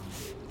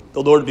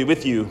The Lord be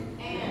with you.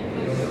 And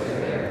with your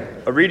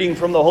spirit. A reading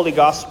from the Holy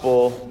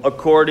Gospel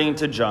according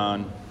to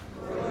John.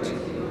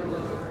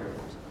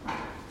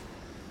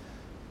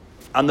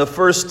 On the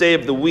first day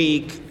of the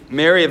week,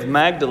 Mary of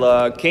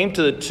Magdala came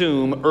to the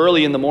tomb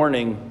early in the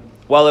morning,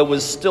 while it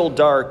was still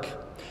dark,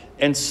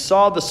 and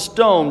saw the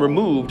stone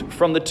removed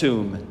from the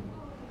tomb.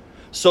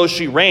 So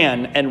she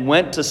ran and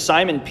went to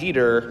Simon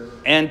Peter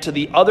and to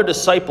the other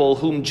disciple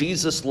whom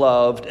Jesus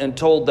loved, and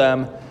told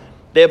them,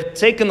 "They have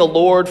taken the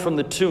Lord from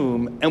the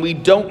tomb, and we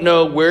don't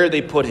know where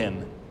they put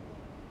him."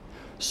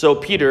 So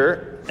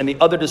Peter and the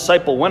other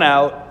disciple went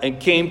out and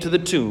came to the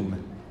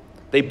tomb.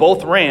 They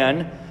both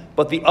ran,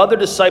 but the other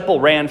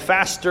disciple ran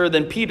faster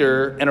than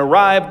Peter and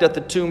arrived at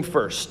the tomb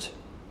first.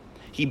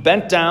 He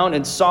bent down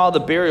and saw the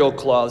burial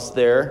cloths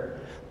there,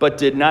 but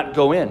did not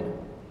go in.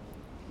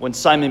 When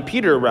Simon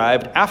Peter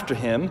arrived after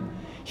him,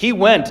 he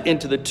went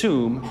into the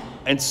tomb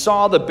and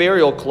saw the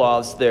burial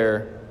cloths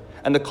there,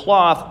 and the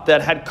cloth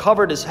that had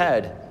covered his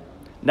head,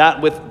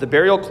 not with the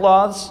burial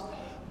cloths,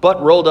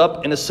 but rolled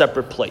up in a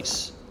separate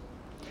place.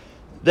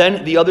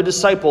 Then the other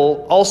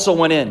disciple also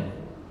went in,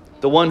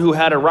 the one who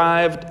had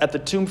arrived at the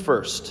tomb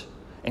first,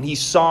 and he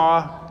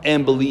saw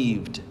and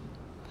believed.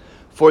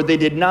 For they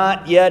did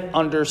not yet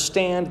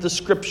understand the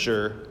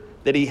scripture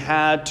that he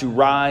had to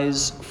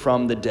rise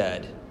from the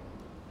dead.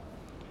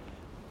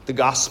 The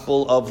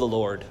Gospel of the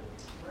Lord.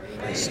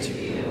 Praise to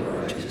you,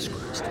 Lord Jesus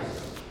Christ.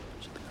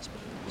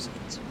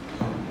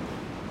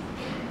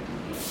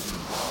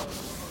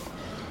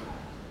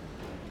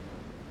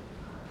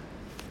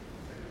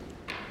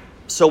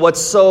 So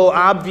what's so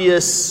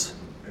obvious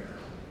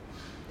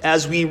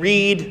as we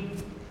read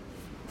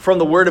from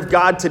the Word of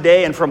God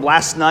today and from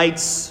last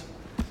night's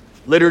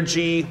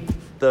liturgy,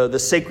 the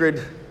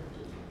sacred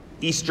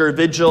Easter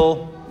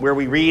Vigil, where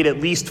we read at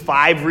least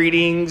 5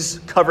 readings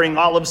covering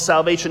all of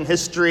salvation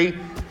history.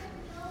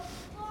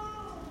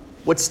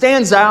 What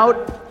stands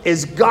out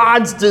is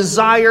God's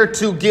desire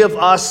to give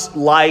us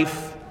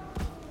life.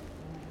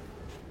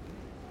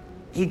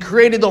 He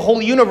created the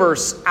whole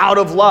universe out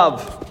of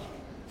love.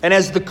 And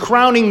as the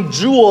crowning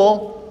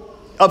jewel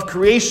of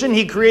creation,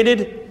 he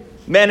created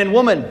man and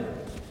woman.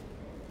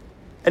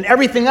 And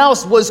everything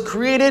else was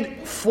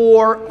created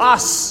for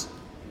us.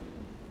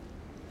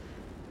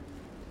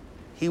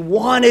 He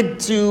wanted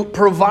to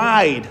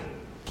provide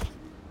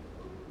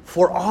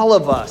for all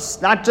of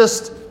us, not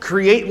just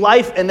create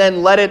life and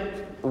then let it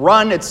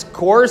run its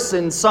course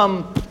in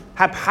some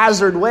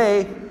haphazard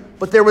way,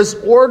 but there was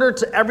order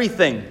to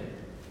everything.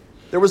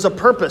 There was a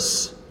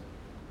purpose.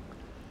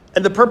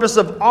 And the purpose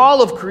of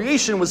all of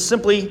creation was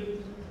simply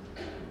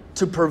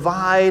to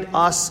provide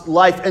us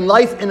life, and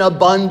life in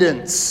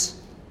abundance.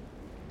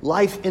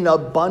 Life in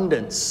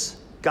abundance.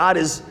 God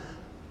is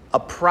a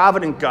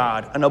provident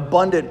God, an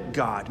abundant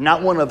God,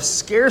 not one of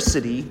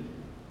scarcity.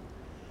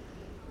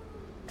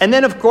 And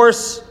then, of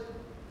course,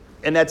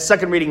 in that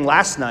second reading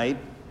last night,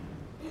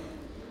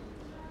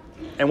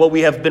 and what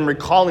we have been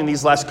recalling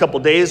these last couple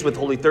days with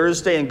Holy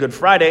Thursday and Good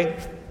Friday,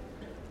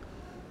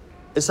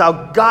 is how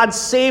God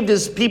saved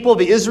his people,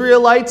 the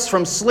Israelites,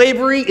 from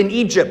slavery in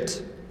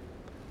Egypt,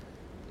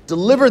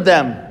 delivered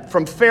them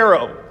from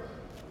Pharaoh,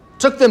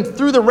 took them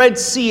through the Red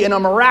Sea in a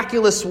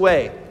miraculous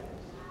way.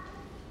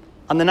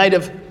 On the night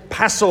of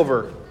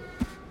Passover,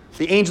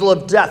 the angel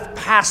of death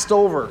passed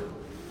over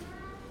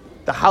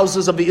the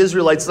houses of the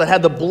Israelites that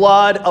had the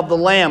blood of the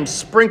lamb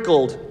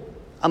sprinkled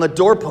on the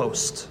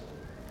doorpost,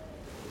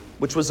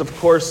 which was, of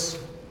course,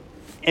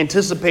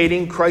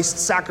 anticipating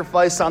Christ's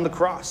sacrifice on the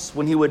cross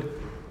when he would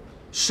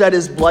shed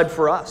his blood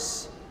for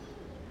us.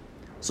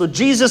 So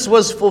Jesus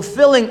was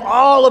fulfilling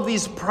all of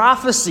these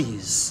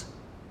prophecies.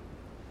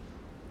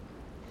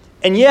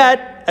 And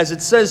yet, as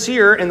it says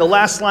here in the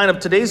last line of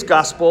today's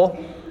gospel,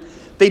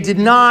 they did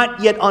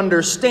not yet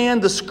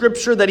understand the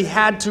scripture that he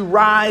had to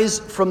rise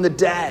from the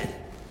dead.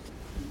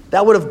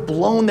 That would have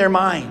blown their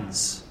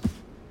minds.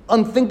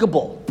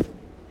 Unthinkable.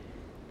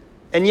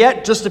 And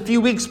yet, just a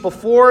few weeks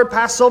before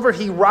Passover,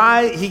 he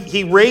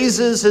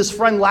raises his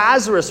friend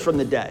Lazarus from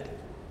the dead,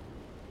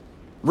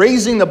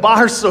 raising the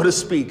bar, so to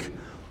speak,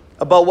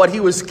 about what he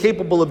was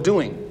capable of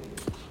doing.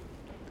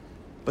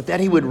 But that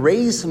he would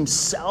raise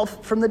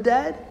himself from the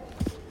dead,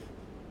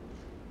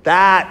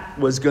 that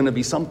was going to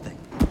be something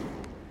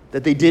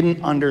that they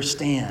didn't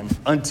understand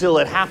until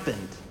it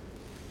happened.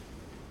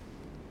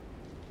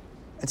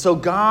 And so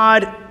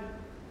God,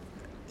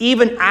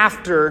 even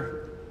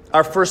after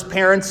our first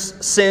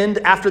parents sinned,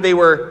 after they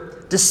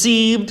were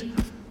deceived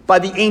by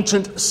the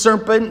ancient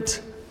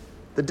serpent,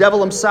 the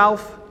devil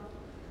himself,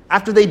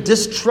 after they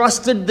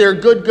distrusted their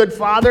good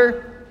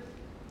father,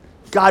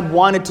 God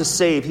wanted to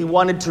save. He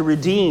wanted to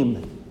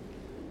redeem.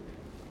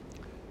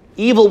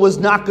 Evil was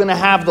not going to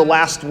have the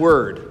last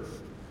word.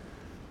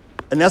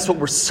 And that's what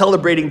we're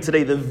celebrating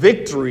today, the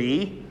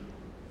victory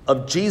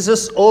of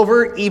Jesus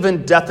over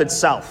even death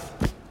itself.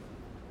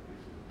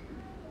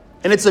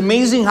 And it's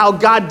amazing how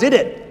God did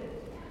it.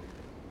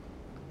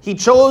 He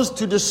chose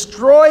to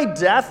destroy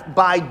death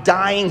by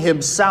dying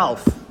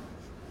himself.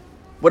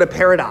 What a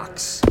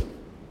paradox.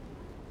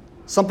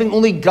 Something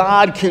only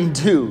God can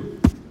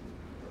do.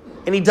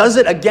 And he does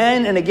it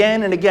again and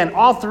again and again,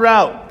 all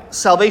throughout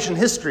salvation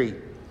history.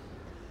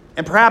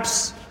 And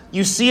perhaps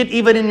you see it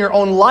even in your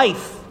own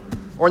life,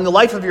 or in the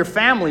life of your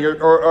family,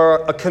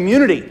 or a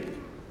community,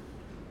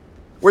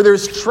 where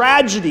there's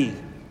tragedy,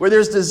 where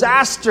there's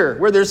disaster,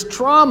 where there's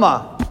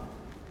trauma.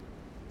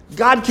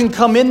 God can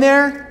come in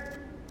there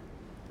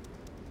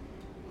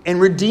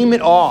and redeem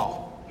it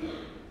all.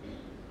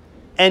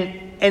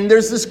 And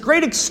there's this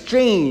great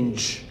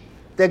exchange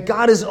that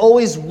God is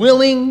always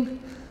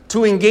willing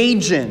to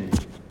engage in.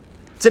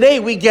 Today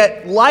we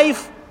get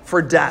life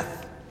for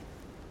death.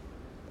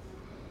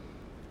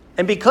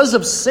 And because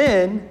of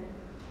sin,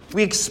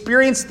 we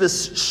experience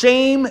this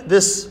shame,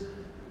 this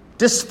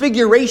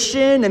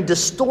disfiguration and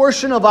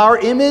distortion of our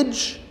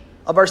image,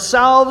 of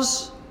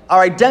ourselves,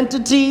 our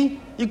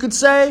identity, you could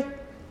say.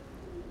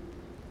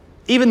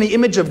 Even the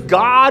image of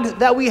God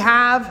that we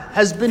have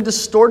has been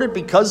distorted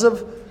because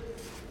of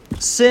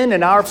sin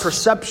and our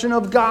perception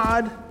of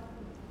God.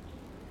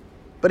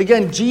 But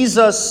again,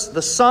 Jesus,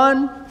 the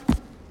Son,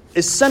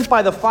 is sent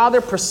by the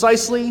Father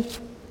precisely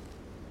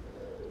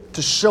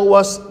to show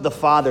us the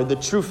Father, the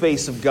true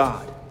face of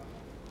God.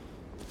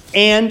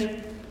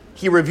 And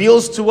he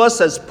reveals to us,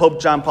 as Pope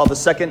John Paul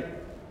II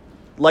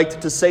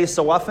liked to say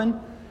so often,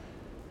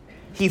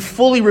 he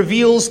fully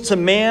reveals to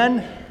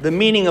man the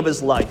meaning of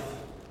his life.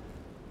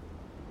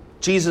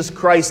 Jesus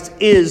Christ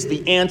is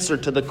the answer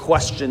to the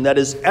question that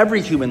is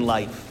every human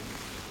life.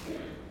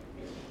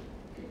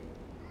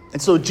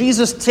 And so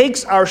Jesus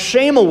takes our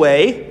shame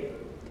away,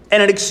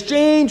 and in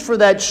exchange for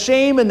that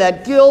shame and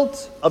that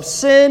guilt of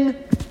sin,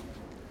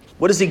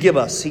 what does he give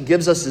us? He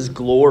gives us his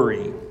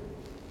glory.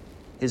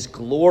 His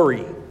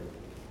glory.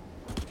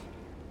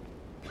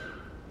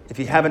 If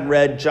you haven't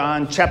read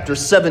John chapter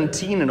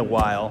 17 in a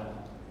while,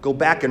 go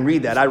back and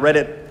read that. I read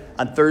it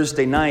on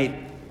Thursday night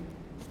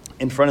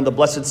in front of the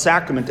Blessed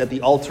Sacrament at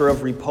the altar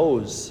of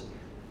repose.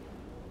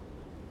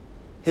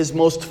 His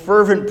most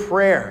fervent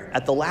prayer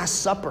at the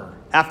Last Supper,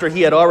 after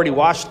he had already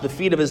washed the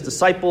feet of his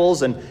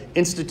disciples and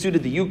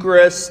instituted the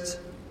Eucharist,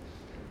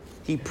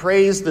 he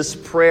prays this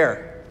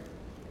prayer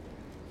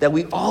that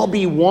we all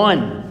be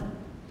one,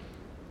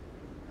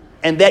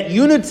 and that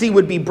unity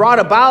would be brought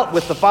about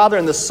with the Father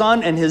and the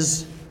Son and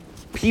his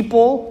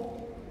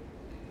people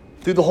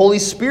through the Holy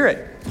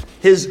Spirit.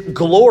 His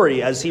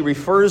glory, as he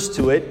refers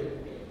to it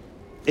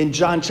in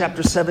John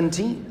chapter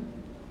 17.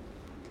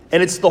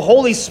 And it's the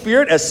Holy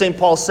Spirit, as St.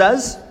 Paul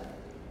says,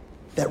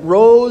 that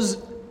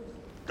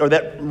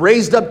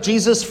raised up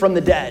Jesus from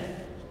the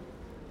dead.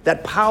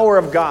 That power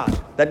of God,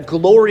 that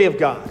glory of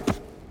God,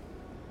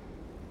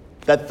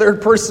 that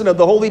third person of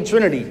the Holy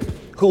Trinity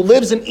who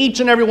lives in each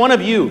and every one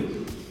of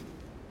you.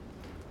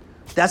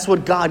 That's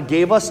what God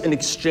gave us in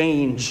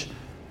exchange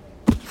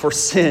for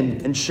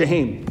sin and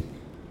shame.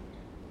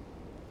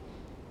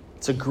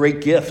 It's a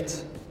great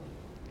gift.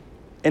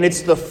 And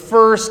it's the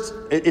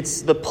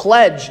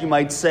pledge, you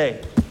might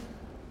say,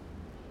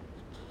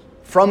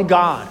 from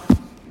God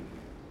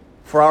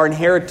for our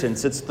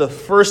inheritance. It's the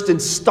first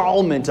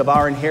installment of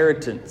our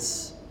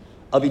inheritance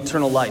of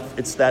eternal life.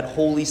 It's that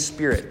Holy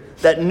Spirit,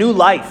 that new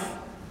life.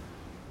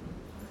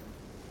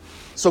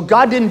 So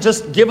God didn't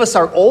just give us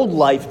our old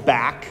life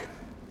back.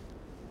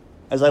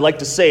 As I like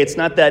to say, it's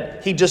not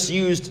that he just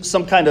used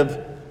some kind of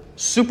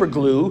super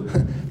glue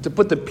to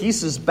put the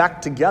pieces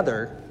back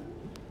together.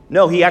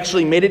 No, he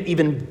actually made it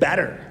even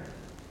better.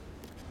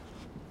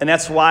 And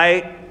that's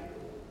why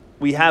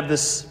we have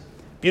this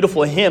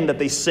beautiful hymn that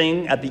they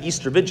sing at the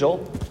Easter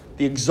Vigil,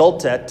 the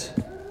Exultet.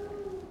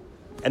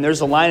 And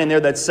there's a line in there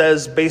that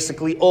says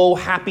basically, "Oh,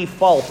 happy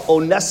fault, oh,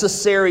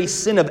 necessary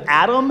sin of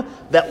Adam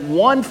that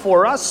won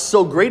for us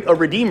so great a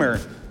Redeemer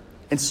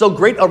and so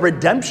great a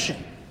redemption."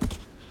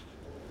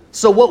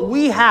 So what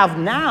we have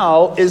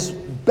now is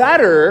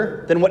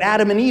better than what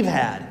Adam and Eve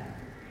had.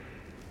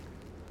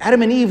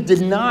 Adam and Eve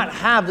did not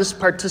have this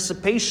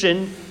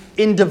participation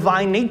in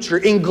divine nature,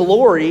 in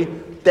glory,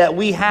 that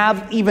we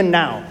have even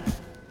now.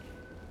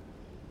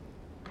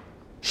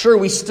 Sure,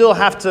 we still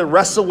have to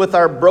wrestle with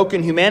our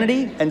broken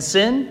humanity and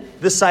sin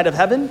this side of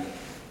heaven,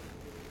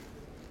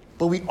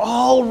 but we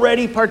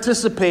already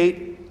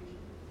participate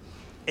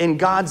in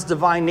God's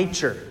divine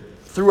nature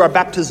through our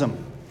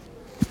baptism.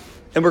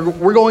 And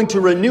we're going to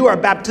renew our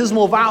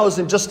baptismal vows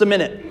in just a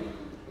minute.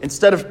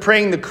 Instead of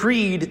praying the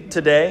creed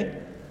today,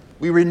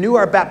 we renew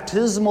our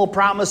baptismal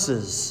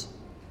promises.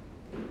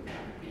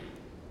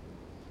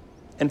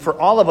 And for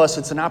all of us,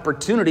 it's an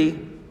opportunity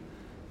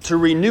to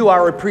renew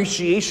our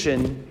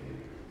appreciation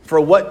for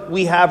what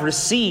we have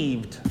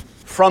received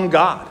from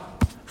God,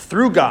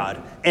 through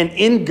God, and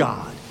in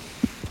God.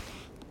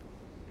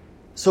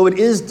 So it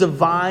is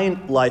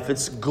divine life.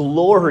 It's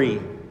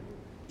glory.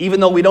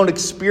 Even though we don't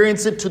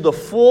experience it to the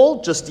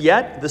full just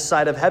yet, this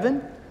side of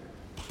heaven,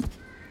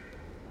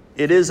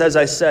 it is, as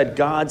I said,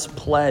 God's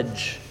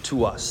pledge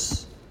to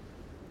us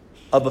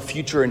of a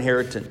future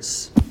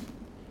inheritance.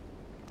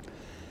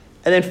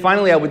 And then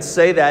finally, I would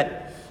say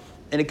that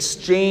in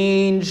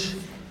exchange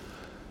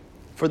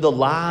for the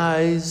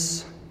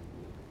lies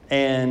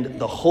and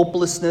the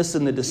hopelessness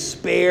and the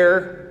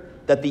despair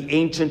that the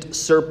ancient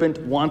serpent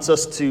wants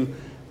us to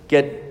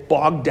get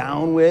bogged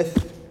down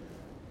with.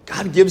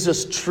 God gives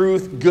us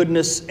truth,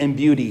 goodness, and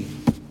beauty.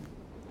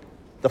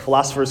 The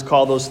philosophers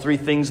call those three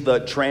things the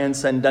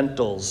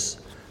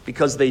transcendentals,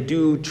 because they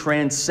do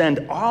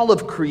transcend all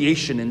of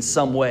creation in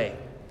some way.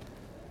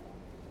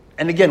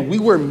 And again, we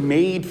were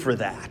made for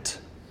that.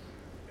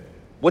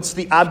 What's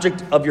the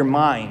object of your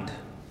mind?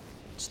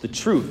 It's the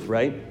truth,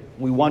 right?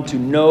 We want to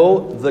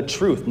know the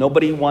truth.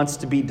 Nobody wants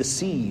to be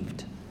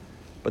deceived.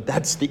 But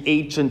that's the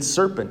ancient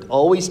serpent,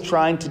 always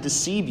trying to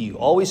deceive you,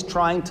 always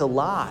trying to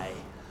lie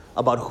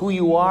about who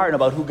you are and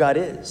about who God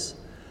is.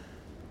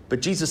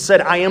 But Jesus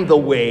said, I am the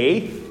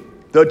way,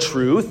 the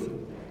truth,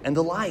 and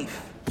the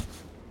life.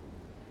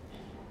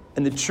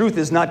 And the truth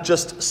is not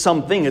just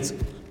something, it's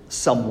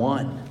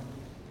someone.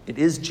 It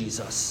is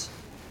Jesus.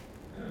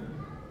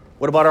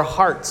 What about our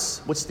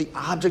hearts? What's the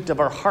object of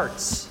our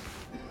hearts?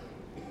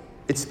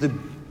 It's the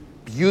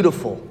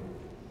beautiful.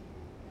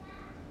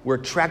 We're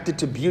attracted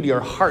to beauty.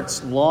 Our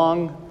hearts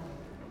long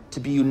to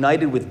be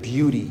united with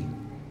beauty.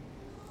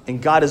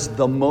 And God is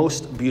the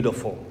most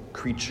beautiful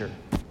creature.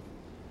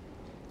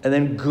 And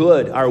then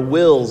good. Our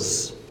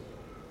wills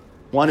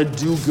want to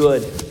do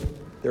good.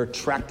 They're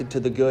attracted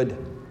to the good.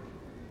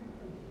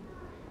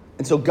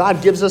 And so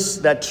God gives us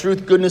that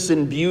truth, goodness,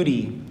 and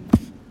beauty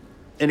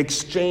in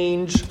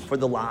exchange for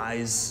the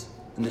lies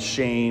and the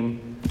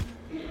shame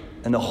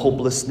and the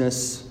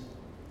hopelessness,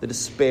 the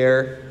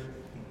despair.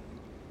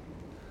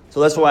 So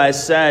that's why I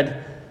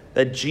said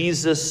that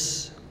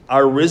Jesus,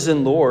 our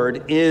risen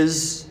Lord,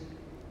 is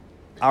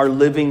our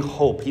living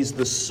hope. He's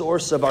the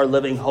source of our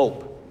living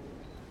hope.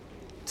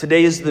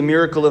 Today is the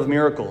miracle of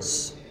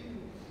miracles.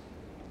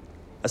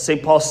 As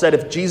St. Paul said,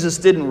 if Jesus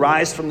didn't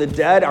rise from the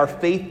dead, our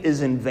faith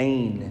is in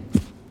vain.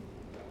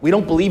 We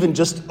don't believe in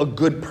just a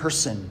good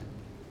person.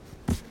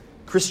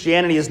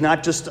 Christianity is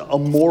not just a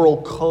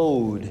moral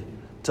code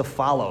to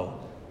follow.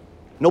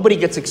 Nobody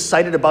gets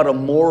excited about a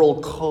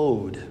moral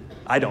code.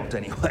 I don't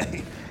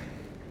anyway.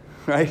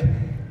 Right?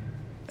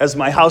 As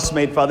my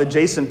housemate, Father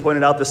Jason,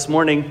 pointed out this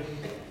morning,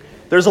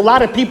 there's a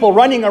lot of people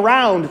running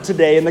around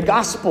today in the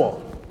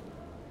gospel.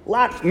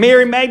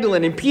 Mary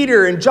Magdalene and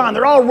Peter and John,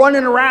 they're all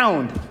running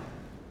around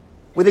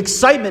with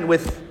excitement,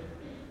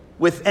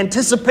 with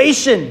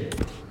anticipation.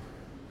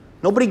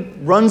 Nobody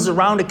runs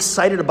around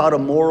excited about a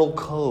moral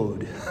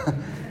code.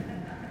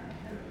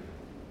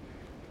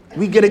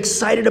 We get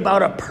excited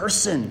about a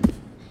person.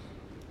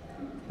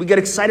 We get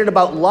excited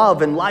about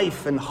love and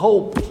life and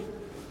hope.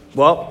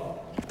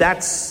 Well,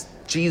 that's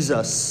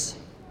Jesus.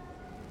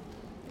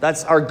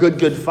 That's our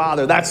good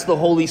Father. That's the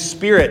Holy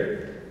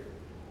Spirit.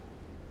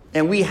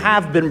 And we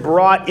have been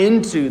brought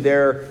into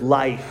their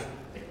life,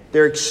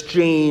 their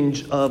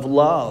exchange of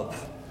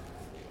love.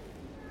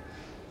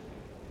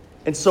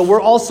 And so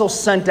we're also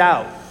sent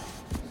out.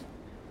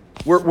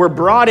 We're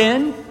brought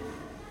in.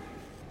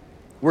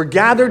 We're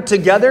gathered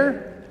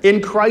together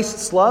in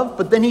Christ's love.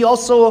 But then he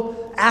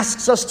also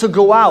asks us to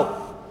go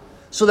out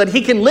so that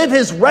he can live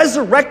his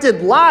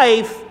resurrected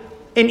life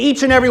in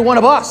each and every one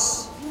of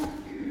us.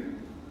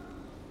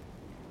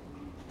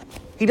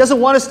 He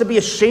doesn't want us to be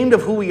ashamed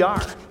of who we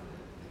are.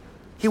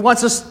 He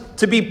wants us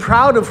to be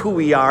proud of who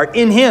we are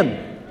in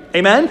him.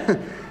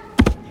 Amen?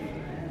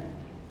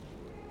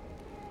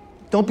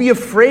 Don't be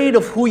afraid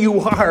of who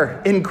you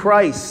are in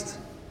Christ.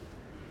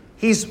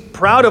 He's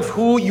proud of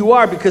who you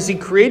are because he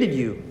created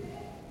you.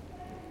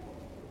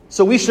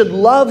 So we should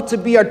love to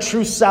be our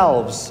true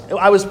selves.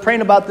 I was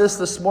praying about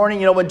this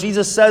morning. When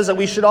Jesus says that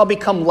we should all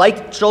become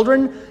like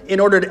children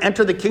in order to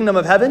enter the kingdom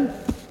of heaven.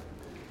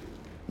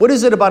 What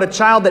is it about a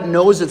child that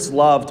knows it's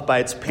loved by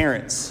its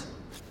parents?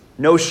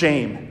 No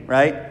shame,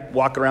 right?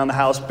 Walk around the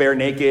house bare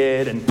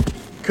naked and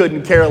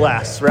couldn't care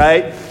less,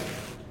 right?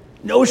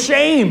 No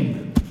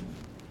shame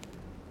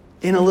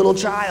in a little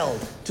child,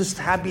 just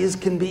happy as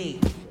can be.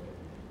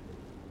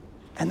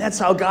 And that's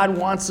how God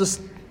wants us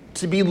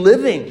to be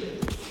living,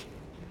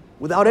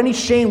 without any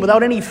shame,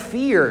 without any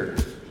fear,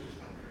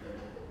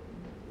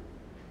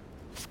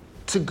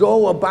 to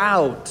go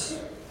about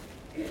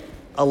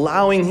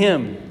allowing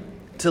him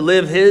to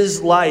live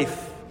his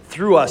life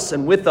through us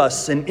and with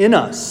us and in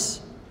us.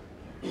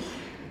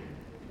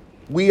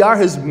 We are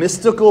his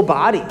mystical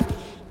body.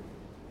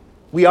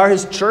 We are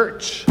his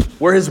church.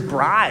 We're his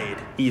bride,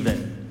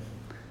 even.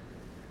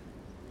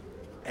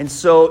 And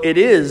so it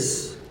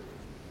is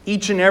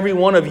each and every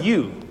one of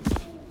you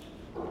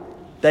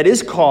that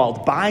is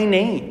called by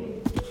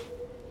name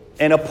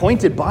and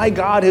appointed by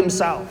God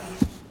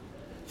himself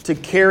to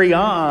carry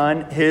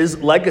on his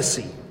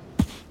legacy.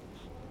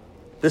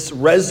 This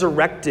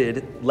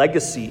resurrected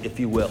legacy, if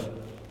you will.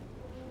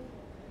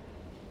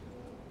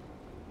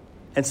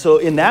 And so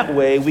in that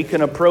way, we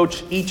can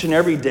approach each and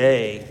every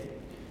day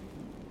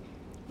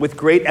with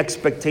great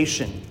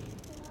expectation.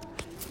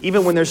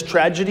 Even when there's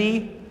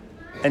tragedy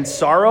and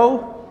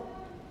sorrow,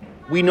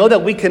 we know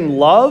that we can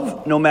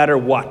love no matter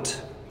what.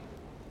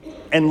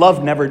 And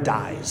love never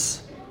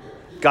dies.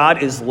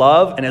 God is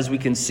love, and as we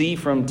can see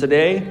from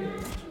today,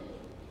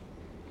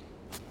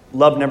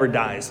 love never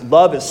dies.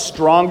 Love is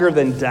stronger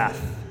than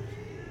death.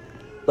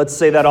 Let's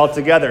say that all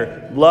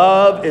together.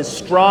 Love is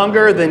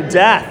stronger than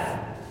death.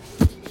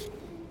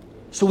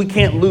 So we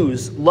can't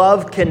lose.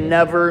 Love can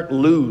never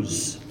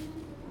lose.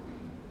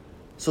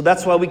 So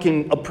that's why we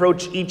can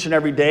approach each and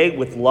every day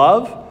with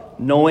love,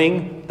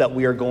 knowing that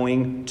we are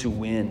going to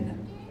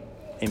win.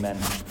 Amen.